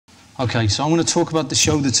Okay, so I'm going to talk about the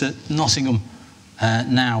show that's at Nottingham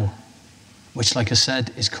now, which, like I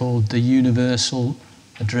said, is called The Universal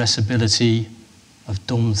Addressability of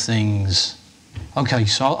Dumb Things. Okay,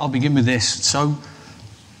 so I'll begin with this. So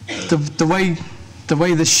the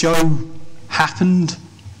way the show happened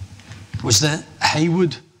was that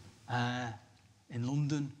Hayward in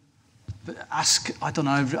London I don't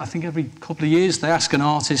know, I think every couple of years they ask an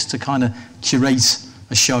artist to kind of curate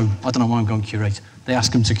a show. I don't know why I'm going curate. They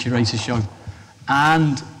ask them to curate a show.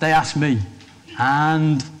 And they asked me,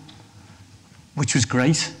 and which was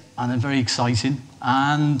great and very exciting.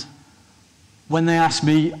 And when they asked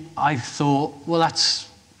me, I thought, well, that's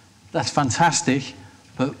fantastic,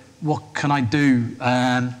 but what can I do?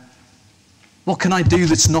 What can I do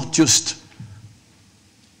that's not just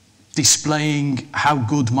displaying how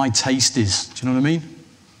good my taste is? Do you know what I mean?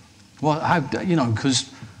 Well, you know,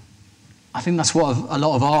 because I think that's what a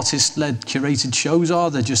lot of artist-led curated shows are.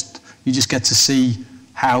 You just get to see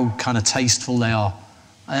how kind of tasteful they are.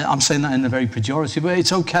 I'm saying that in a very pejorative way.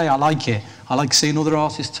 It's okay, I like it. I like seeing other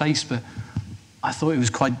artists' taste, but I thought it was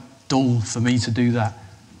quite dull for me to do that.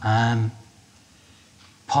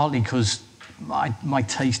 Partly because my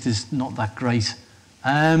taste is not that great.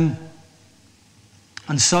 And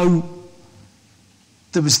so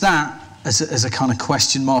there was that as a kind of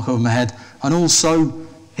question mark over my head. And also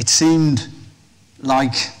it seemed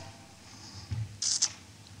like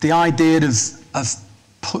the idea of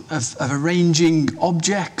arranging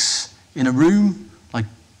objects in a room, like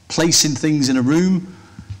placing things in a room,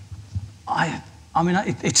 I mean,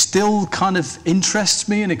 it still kind of interests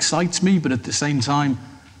me and excites me, but at the same time,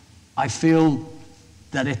 I feel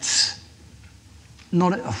that it's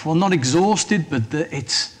not exhausted, but that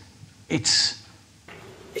it's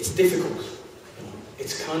difficult.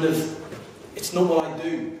 It's kind of, it's not what I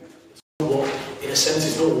do. It's not what, in a sense,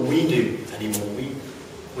 it's not what we do anymore.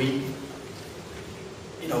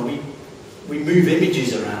 We move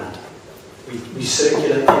images around. We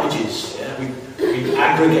circulate images. Yeah? We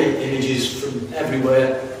aggregate images from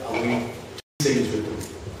everywhere, and we do things with them.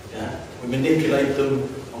 Yeah? We manipulate them,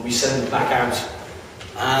 and we send them back out.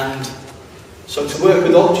 And so to work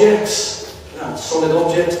with objects, solid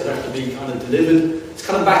objects that have to be kind of delivered, it's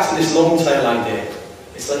kind of back to this long tail idea.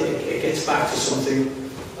 It's like it gets back to something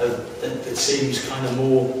that seems kind of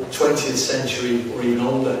more 20th century or even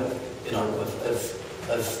older, you know, of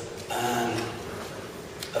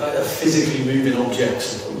physically moving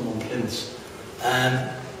objects and putting them on plinths.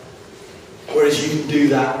 Whereas you can do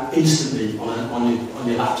that instantly on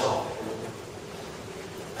your laptop.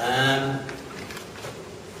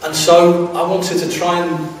 And so I wanted to try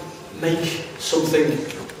and make something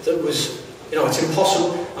that was, you know, it's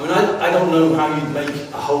impossible. I mean, I don't know how you'd make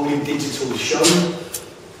a wholly digital show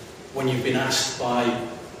when you've been asked by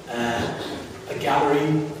a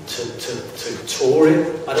gallery to tour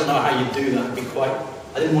it. I don't know how you'd do that. It'd be quite,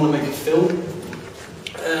 I didn't want to make a film.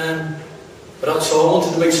 So I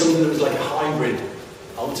wanted to make something that was like a hybrid.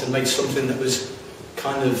 I wanted to make something that was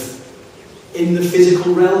kind of in the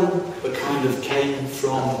physical realm, but kind of came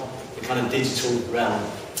from the kind of digital realm.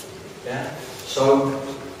 Yeah. So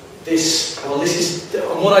the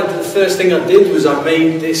first thing I did was I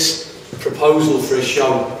made this proposal for a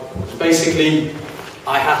show. Basically,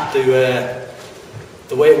 I had to.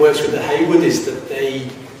 The way it works with the Hayward is that they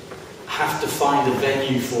have to find a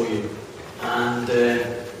venue for you, and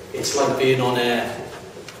it's like being on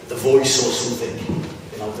The Voice or something.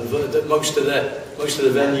 You know, most of the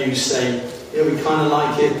venues say, yeah, we kind of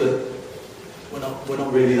like it, but we're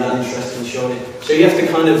not really that interested in showing it. So you have to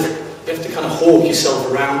kind of hawk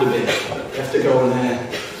yourself around a bit. You have to go in there,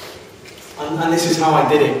 and this is how I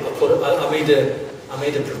did it. I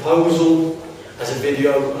made a proposal as a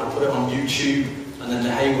video, and I put it on YouTube, and then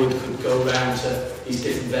the Hayward could go around to these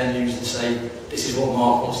different venues and say, this is what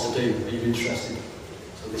Mark wants to do. Are you interested?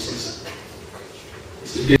 So this is.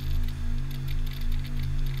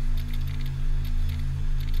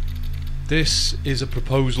 This is a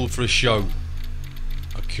proposal for a show,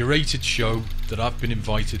 a curated show that I've been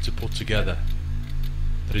invited to put together,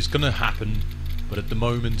 that is going to happen, but at the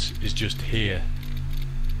moment is just here.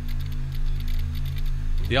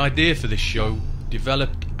 The idea for this show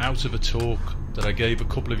developed out of a talk that I gave a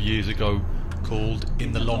couple of years ago called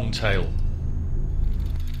In the Long Tail,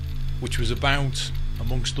 which was about,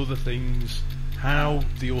 amongst other things, how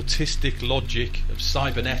the autistic logic of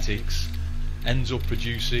cybernetics ends up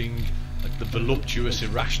producing the voluptuous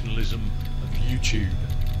irrationalism of YouTube,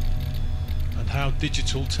 and how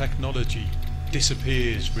digital technology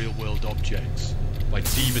disappears real-world objects by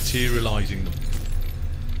dematerializing them,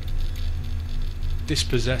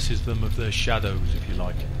 dispossesses them of their shadows, if you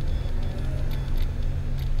like.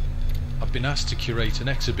 I've been asked to curate an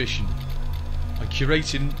exhibition, and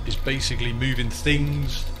curating is basically moving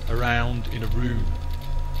things around in a room,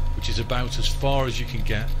 which is about as far as you can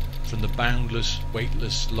get from the boundless,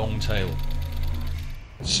 weightless long tail.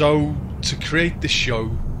 So, to create this show,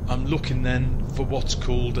 I'm looking then for what's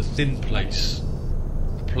called a thin place.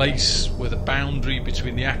 A place where the boundary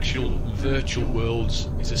between the actual and virtual worlds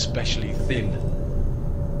is especially thin.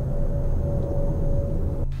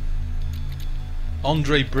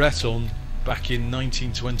 André Breton, back in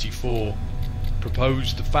 1924,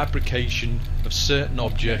 proposed the fabrication of certain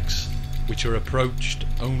objects which are approached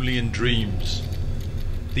only in dreams.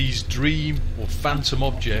 These dream or phantom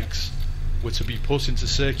objects were to be put into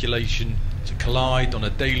circulation to collide on a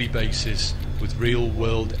daily basis with real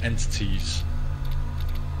world entities.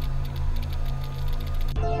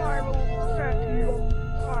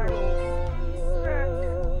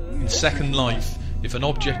 In Second Life, if an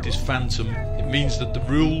object is phantom, it means that the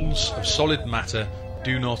rules of solid matter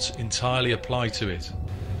do not entirely apply to it.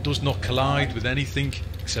 It does not collide with anything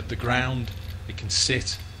except the ground. It can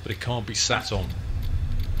sit, but it can't be sat on.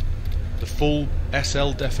 The full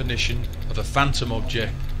SL definition of a phantom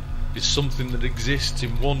object is something that exists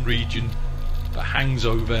in one region but hangs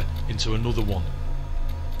over into another one.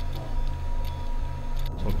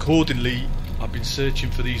 So accordingly, I've been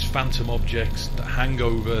searching for these phantom objects that hang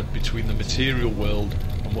over between the material world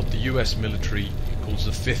and what the US military calls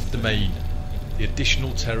the fifth domain, the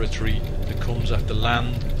additional territory that comes after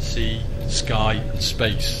land, sea, sky and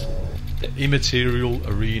space, the immaterial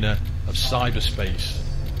arena of cyberspace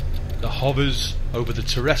that hovers over the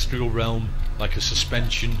terrestrial realm like a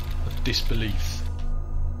suspension of disbelief.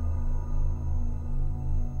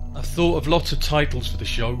 I've thought of lots of titles for the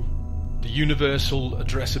show. The universal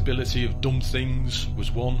addressability of dumb things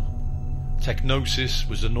was one, technosis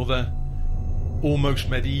was another, almost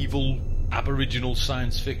medieval aboriginal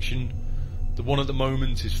science fiction. The one at the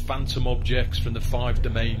moment is phantom objects from the five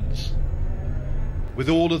domains. With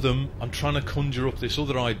all of them, I'm trying to conjure up this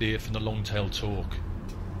other idea from the long tail talk.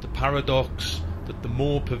 The paradox that the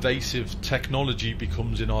more pervasive technology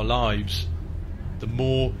becomes in our lives, the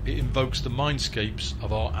more it invokes the mindscapes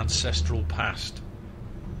of our ancestral past.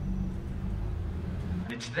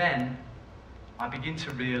 It's then I begin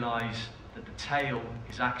to realise that the tail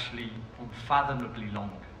is actually unfathomably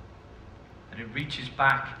long, that it reaches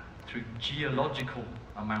back through geological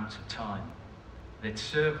amounts of time, that it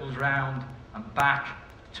circles round and back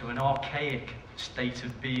to an archaic state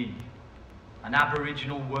of being, an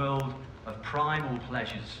aboriginal world of primal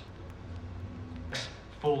pleasures,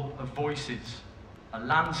 full of voices, a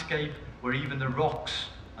landscape where even the rocks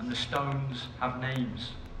and the stones have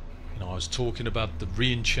names. You know, I was talking about the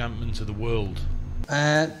re-enchantment of the world.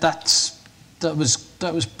 That was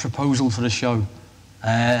proposal for the show,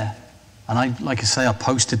 and like I say, I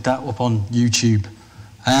posted that up on YouTube.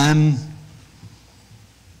 I mean,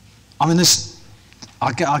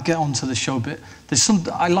 I'll get onto the show a bit. There's some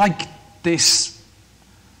I like this.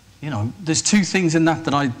 You know, there's two things in that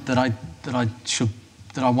I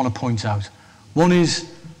want to point out. One is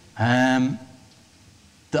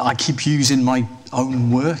that I keep using my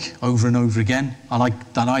own work over and over again. I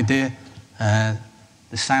like that idea.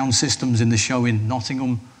 The sound systems in the show in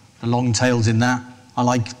Nottingham, the long tails in that. I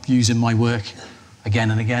like using my work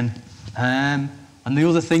again and again. And the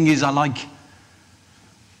other thing is I like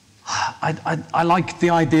the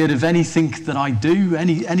idea of anything that I do,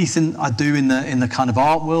 anything I do in the kind of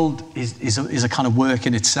art world is a kind of work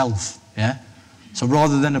in itself. Yeah. So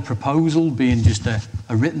rather than a proposal being just a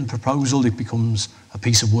written proposal, it becomes a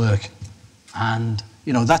piece of work. And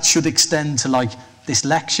you know, that should extend to like this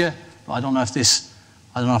lecture. But I don't know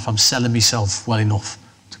if I'm selling myself well enough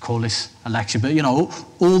to call this a lecture. But you know,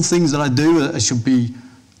 all things that I do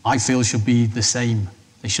I feel should be the same.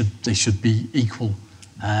 They should be equal.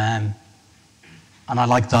 And I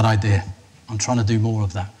like that idea. I'm trying to do more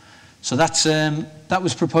of that. So that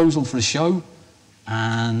was proposal for the show,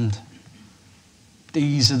 and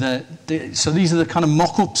these are the kind of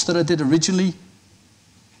mock-ups that I did originally.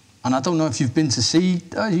 And I don't know if you've been to see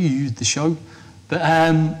the show, but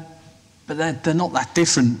they're not that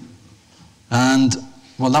different. And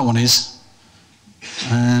well, that one is.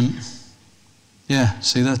 Yeah,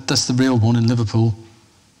 see that's the real one in Liverpool.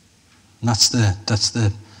 And that's the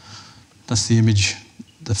image,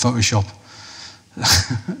 the Photoshop.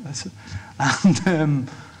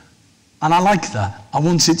 And I like that. I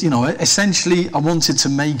wanted, you know, essentially I wanted to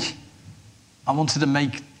make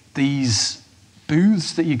these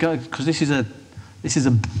booths that you go, because this is a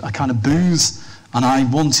kind of booth, and I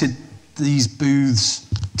wanted these booths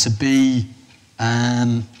to be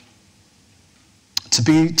to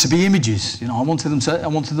be images. You know, I wanted them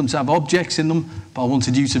to have objects in them, but I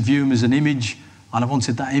wanted you to view them as an image, and I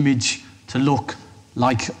wanted that image to look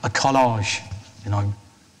like a collage. You know,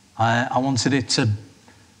 I wanted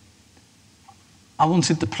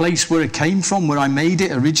the place where it came from, where I made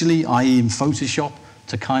it originally, i.e. in Photoshop,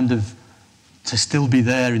 to still be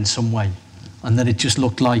there in some way, and that it just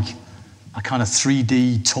looked like a kind of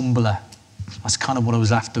 3D Tumblr. That's kind of what I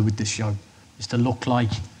was after with this show, is to look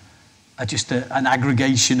like an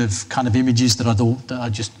aggregation of kind of images that I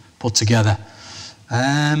just put together.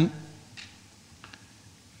 And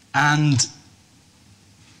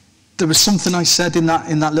there was something I said in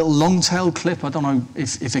that little long tail clip. I don't know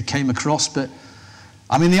if it came across, but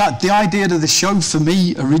I mean the idea of the show for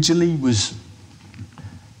me originally was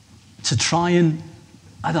to try and,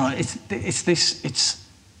 I don't know, it's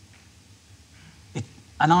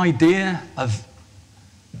an idea of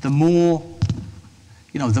the more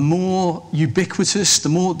ubiquitous, the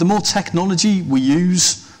more technology we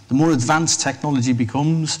use, the more advanced technology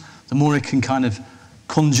becomes, the more it can kind of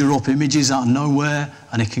conjure up images out of nowhere,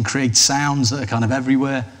 and it can create sounds that are kind of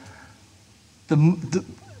everywhere.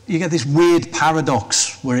 You get this weird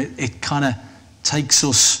paradox where it kind of takes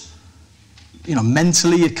us, you know,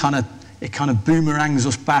 mentally, it kind of boomerangs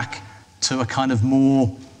us back to a kind of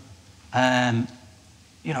more, to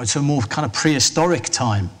a more kind of prehistoric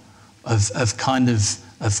time of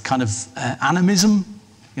animism.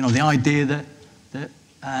 You know, the idea that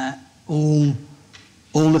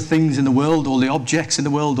all the things in the world, all the objects in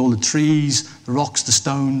the world, all the trees, the rocks, the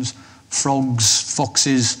stones, frogs,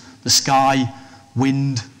 foxes, the sky,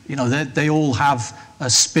 wind, you know, they all have a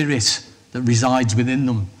spirit that resides within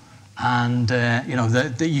them, and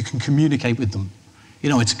that you can communicate with them. You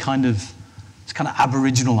know, it's kind of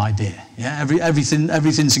Aboriginal idea. Yeah,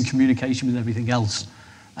 everything's in communication with everything else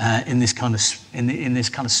in this kind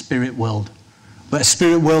of spirit world, but a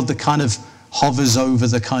spirit world that kind of hovers over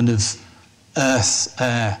the kind of earth,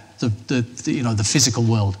 the physical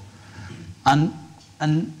world, and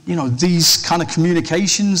you know, these kind of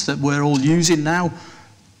communications that we're all using now.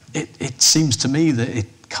 It seems to me that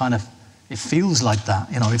it feels like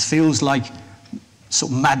that. You know, it feels like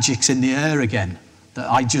sort of magic's in the air again. That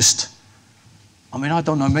I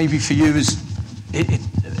don't know. Maybe for you,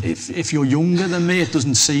 if you're younger than me, it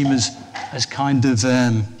doesn't seem as kind of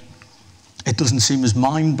it doesn't seem as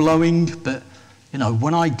mind blowing. But you know,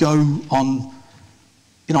 when I go on,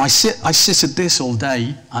 you know, I sit at this all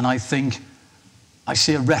day, and I see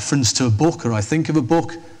a reference to a book, or I think of a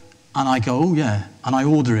book, and I go, oh yeah, and I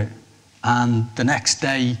order it, and the next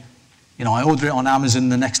day, you know, I order it on Amazon.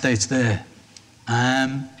 The next day, it's there,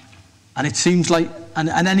 and it seems like, and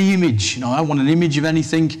any image, you know, I want an image of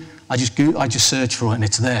anything, I just search for it, and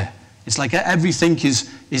it's there. It's like everything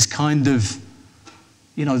is kind of,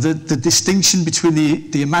 you know, the distinction between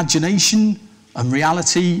the imagination and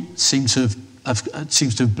reality seems to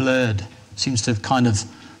have blurred, seems to have kind of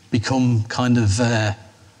become kind of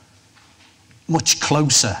much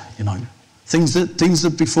closer. You know, things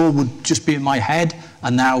that before would just be in my head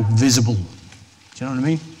are now visible. Do you know what I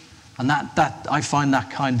mean? And that I find that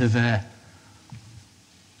kind of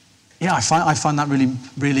I find that really,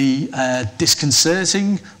 really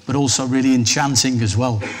disconcerting, but also really enchanting as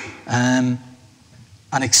well, and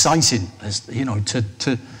exciting. As you know,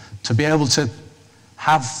 to be able to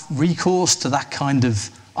have recourse to that kind of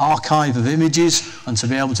archive of images, and to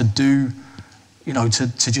be able to do, you know, to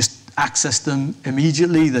just access them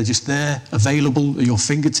immediately. They're just there, available at your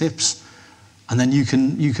fingertips, and then you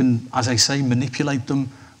can, as I say, manipulate them,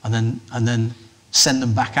 and then send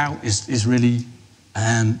them back out is really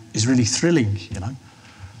thrilling, you know.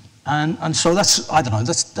 And so that's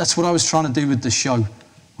what I was trying to do with the show,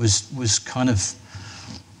 was kind of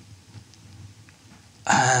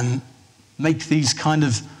make these kind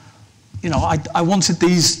of, you know, I wanted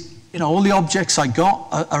these, you know, all the objects I got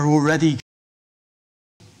are already,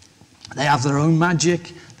 they have their own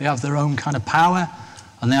magic, they have their own kind of power,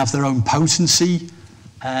 and they have their own potency,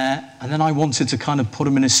 and then I wanted to kind of put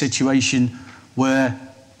them in a situation where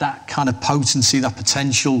that kind of potency, that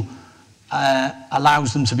potential,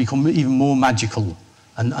 allows them to become even more magical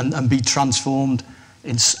and be transformed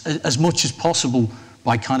as much as possible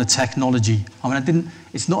by kind of technology. I mean,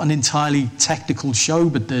 it's not an entirely technical show,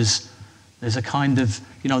 but there's a kind of,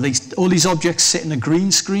 you know, all these objects sit in a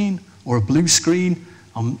green screen or a blue screen,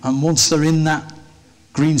 and once they're in that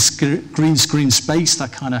green screen space,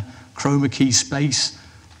 that kind of chroma key space,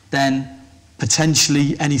 then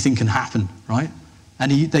potentially anything can happen, right?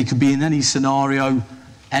 They could be in any scenario,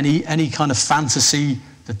 any kind of fantasy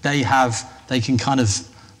that they have, they can kind of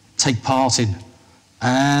take part in.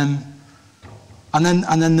 and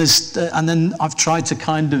then I've tried to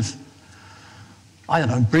kind of, I don't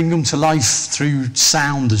know, bring them to life through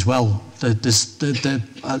sound as well.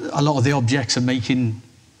 A lot of the objects are making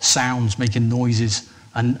sounds, making noises,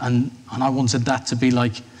 and I wanted that to be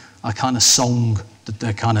like a kind of song that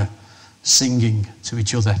they're kind of singing to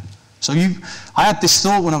each other. So I had this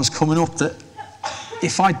thought when I was coming up that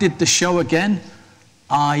if I did the show again,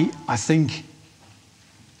 I think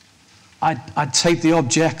I'd take the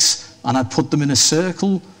objects and I'd put them in a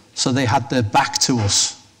circle so they had their back to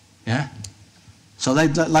us, yeah. So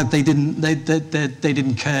they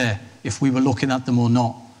didn't care if we were looking at them or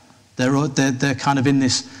not. They're kind of in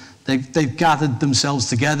this. They've gathered themselves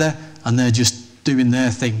together and they're just doing their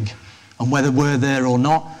thing, and whether we're there or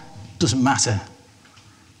not doesn't matter.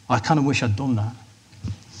 I kind of wish I'd done that.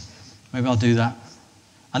 Maybe I'll do that.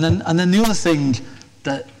 And then the other thing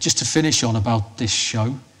that, just to finish on about this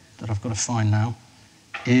show that I've got to find now,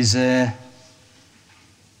 is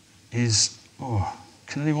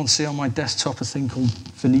can anyone see on my desktop a thing called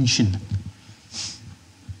Venetian?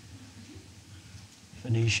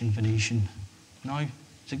 Venetian. No?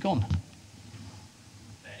 Is it gone?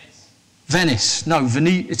 Venice. No,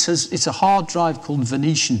 it says it's a hard drive called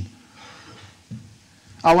Venetian.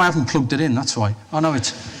 Oh, I haven't plugged it in, that's why. Oh, no,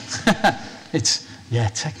 yeah,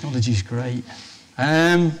 technology's great.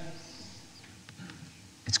 It's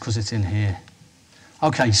because it's in here.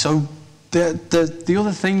 Okay, so the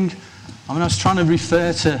other thing, I mean, I was trying to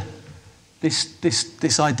refer to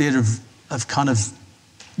this idea of kind of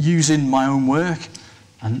using my own work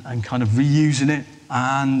and kind of reusing it,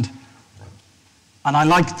 and I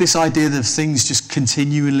like this idea of things just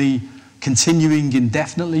continuing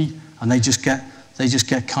indefinitely, and they just get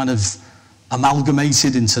kind of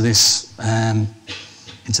amalgamated into this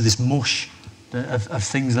mush of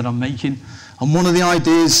things that I'm making. And one of the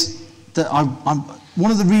ideas that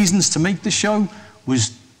one of the reasons to make the show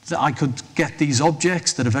was that I could get these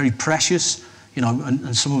objects that are very precious, you know,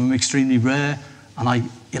 and some of them extremely rare,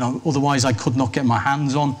 and otherwise I could not get my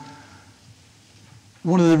hands on.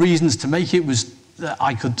 One of the reasons to make it was that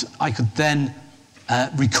I could then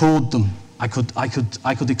record them. I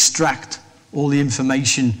could extract all the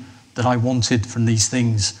information that I wanted from these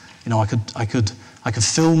things. You know, I could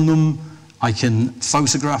film them. I can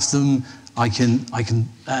photograph them. I can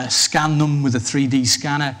scan them with a 3D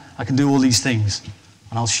scanner. I can do all these things,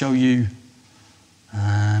 and I'll show you.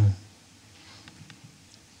 I'll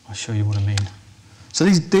show you what I mean. So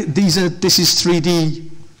this is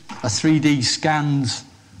 3D scans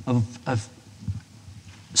of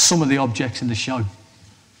some of the objects in the show.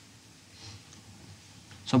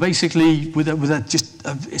 So basically,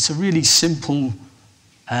 it's a really simple,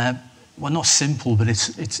 well, not simple, but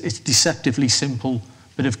it's deceptively simple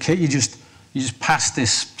bit of kit. You just pass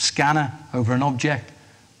this scanner over an object,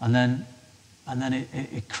 and then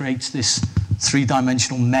it creates this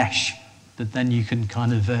three-dimensional mesh that then you can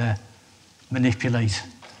kind of manipulate.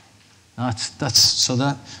 And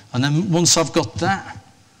then once I've got that,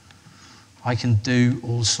 I can do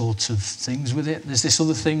all sorts of things with it. There's this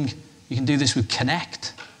other thing, you can do this with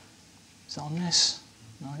Connect. Is that on this?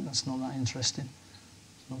 No, that's not that interesting.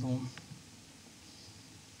 There's another one.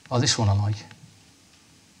 Oh, this one I like.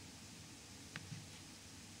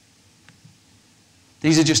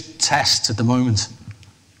 These are just tests at the moment.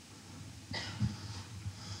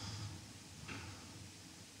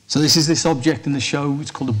 So this object in the show,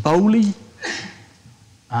 it's called a boli,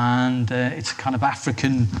 and it's a kind of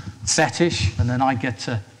African fetish, and then I get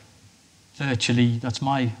to virtually, that's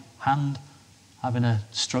my hand, having a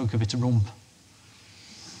stroke of its rump,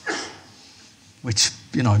 which,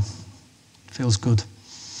 you know, feels good.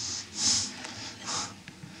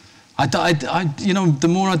 You know, the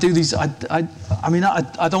more I do these, I mean,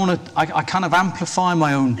 I don't want to. I kind of amplify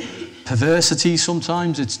my own perversity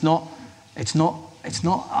sometimes. It's not.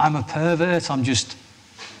 I'm a pervert. I'm just.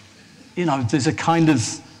 You know, there's a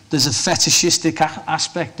fetishistic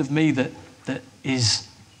aspect of me that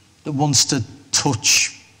wants to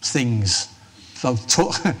touch things. So,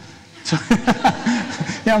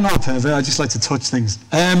 yeah, I'm not a pervert. I just like to touch things.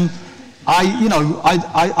 I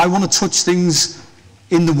want to touch things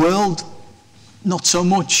in the world, not so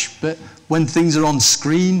much, but when things are on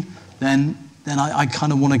screen, then I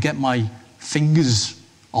kind of want to get my fingers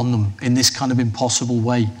on them in this kind of impossible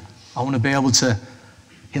way. I want to be able to,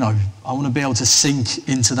 you know, I want to be able to sink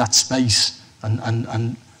into that space and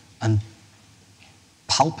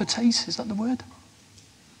palpitate, is that the word?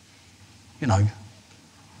 You know,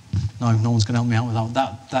 no one's going to help me out with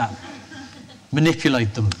that.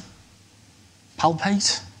 Manipulate them.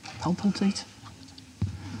 Palpate?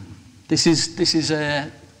 This is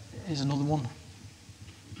another one.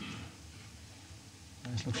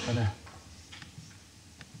 this looks better.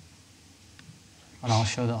 And I'll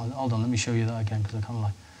show that. Hold on, let me show you that again because I kind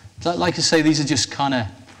of like I say, these are just kind of,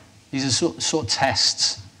 these are sort of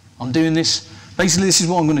tests. I'm doing this. Basically, this is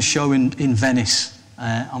what I'm going to show in Venice.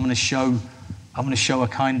 I'm going to show a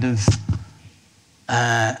kind of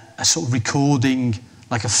a sort of recording,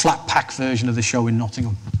 like a flat pack version of the show in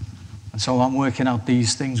Nottingham. And so I'm working out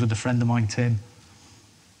these things with a friend of mine, Tim,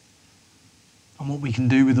 and what we can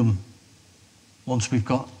do with them once we've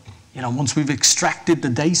got, once we've extracted the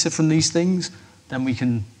data from these things, then we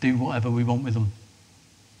can do whatever we want with them.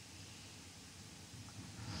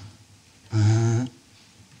 On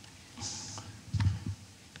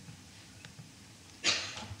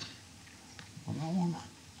that one.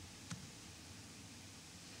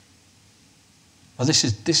 Oh,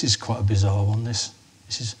 this is quite a bizarre one. This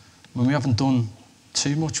is, we haven't done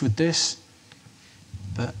too much with this,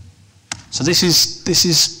 but so this is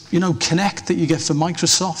Connect that you get for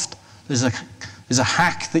Microsoft. There's a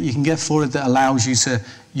hack that you can get for it that allows you to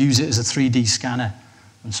use it as a 3D scanner,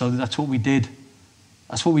 and so that's what we did.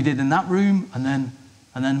 That's what we did in that room, and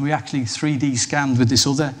then we actually 3D scanned with this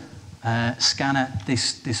other scanner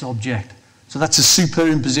this object. So that's a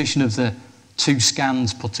superimposition of the two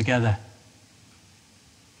scans put together.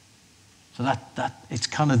 So that it's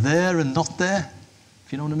kind of there and not there,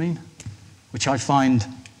 if you know what I mean. Which I find,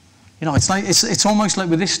 it's like it's almost like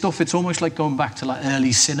with this stuff, it's almost like going back to like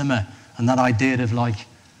early cinema and that idea of like,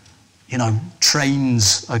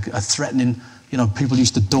 trains are threatening. People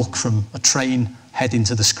used to duck from a train heading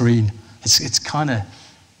to the screen. It's kind of,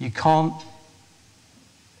 you can't,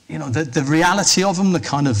 the reality of them, the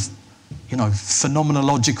kind of,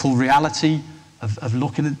 phenomenological reality of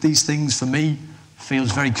looking at these things for me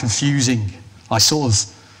feels very confusing. I sort of,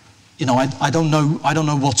 I don't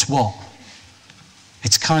know what's what.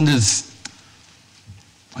 It's kind of,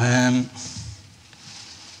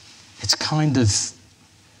 it's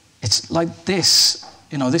like this.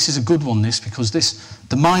 This is a good one. Because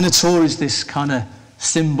the Minotaur is this kind of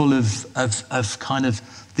symbol of kind of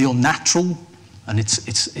the unnatural, and it's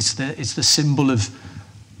the symbol of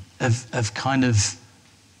kind of.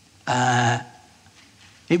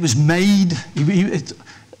 It was made.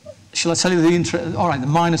 Shall I tell you the intro? All right, the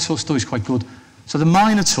Minotaur story is quite good. So the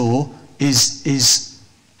Minotaur is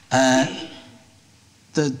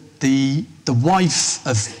the wife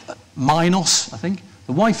of Minos, I think.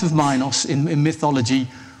 The wife of Minos in mythology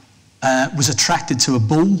was attracted to a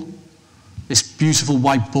bull, this beautiful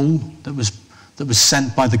white bull that was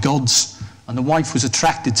sent by the gods, and the wife was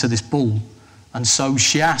attracted to this bull, and so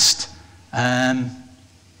she asked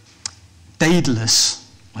Daedalus,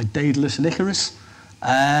 like Daedalus and Icarus,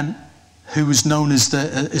 who was known as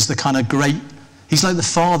the kind of great. He's like the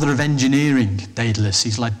father of engineering, Daedalus.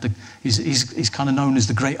 He's like he's kind of known as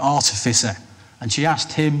the great artificer, and she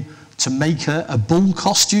asked him to make her a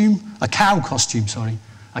cow costume,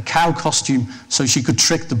 so she could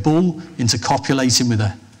trick the bull into copulating with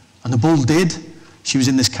her. And the bull did. She was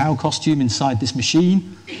in this cow costume inside this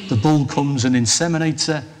machine. The bull comes and inseminates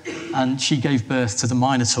her, and she gave birth to the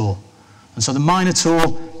Minotaur. And so the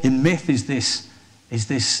Minotaur in myth is this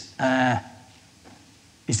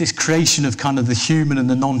creation of kind of the human and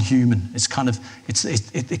the non-human. It's kind of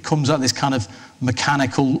it comes out this kind of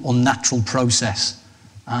mechanical, unnatural process.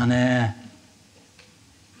 And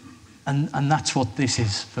that's what this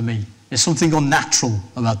is for me. There's something unnatural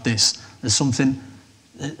about this. There's something,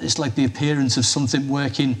 it's like the appearance of something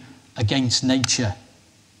working against nature,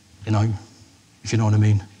 if you know what I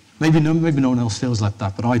mean. Maybe no one else feels like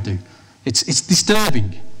that, but I do. It's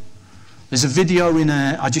disturbing. There's a video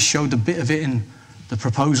I just showed a bit of it in the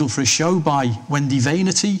proposal for a show by Wendy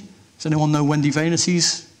Vainity. Does anyone know Wendy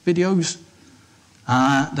Vainity's videos?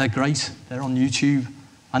 They're great. They're on YouTube.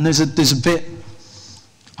 And there's a bit,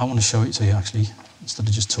 I want to show it to you actually, instead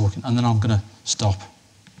of just talking, and then I'm going to stop.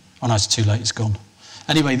 Oh no, it's too late, it's gone.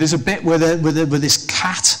 Anyway, there's a bit where this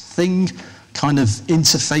cat thing kind of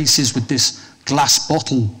interfaces with this glass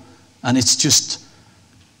bottle, and it's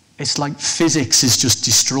like physics is just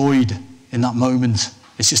destroyed in that moment.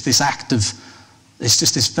 It's just this it's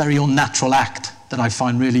just this very unnatural act that I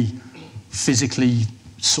find really physically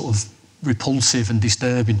sort of repulsive and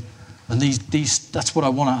disturbing. And that's what I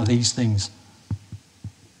want out of these things.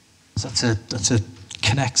 So that's a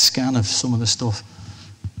Connect scan of some of the stuff.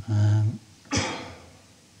 Another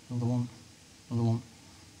one.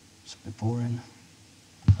 It's a bit boring.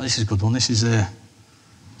 Oh, this is a good one. This is a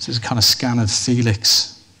kind of scan of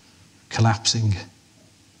Felix collapsing.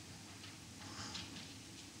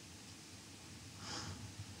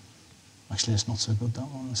 Actually, it's not so good, that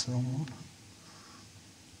one. That's the wrong one.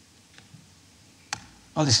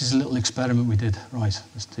 Oh, this is a little experiment we did. Right,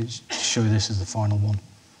 let's show you this as the final one.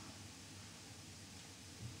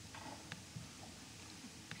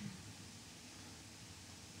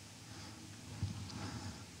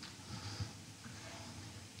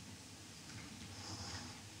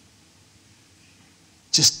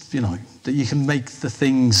 Just, you know, that you can make the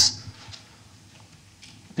things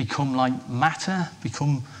become like matter,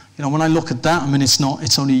 become, you know, when I look at that, I mean, it's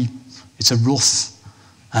a rough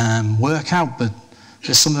workout, but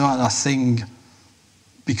there's something like that thing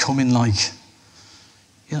becoming like,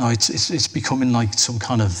 you know, it's becoming like some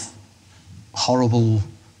kind of horrible,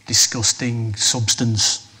 disgusting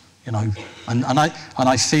substance, you know, and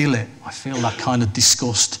I feel it. I feel that kind of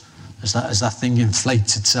disgust as that thing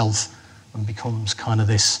inflates itself and becomes kind of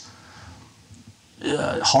this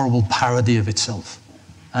horrible parody of itself.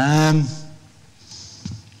 How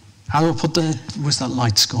do I put where's that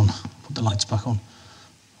lights gone? Put the lights back on.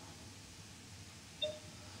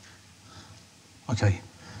 Okay.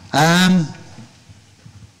 I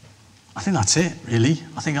think that's it, really.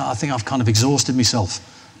 I think I've kind of exhausted myself.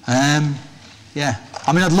 Yeah.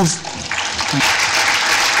 I mean, I'd love...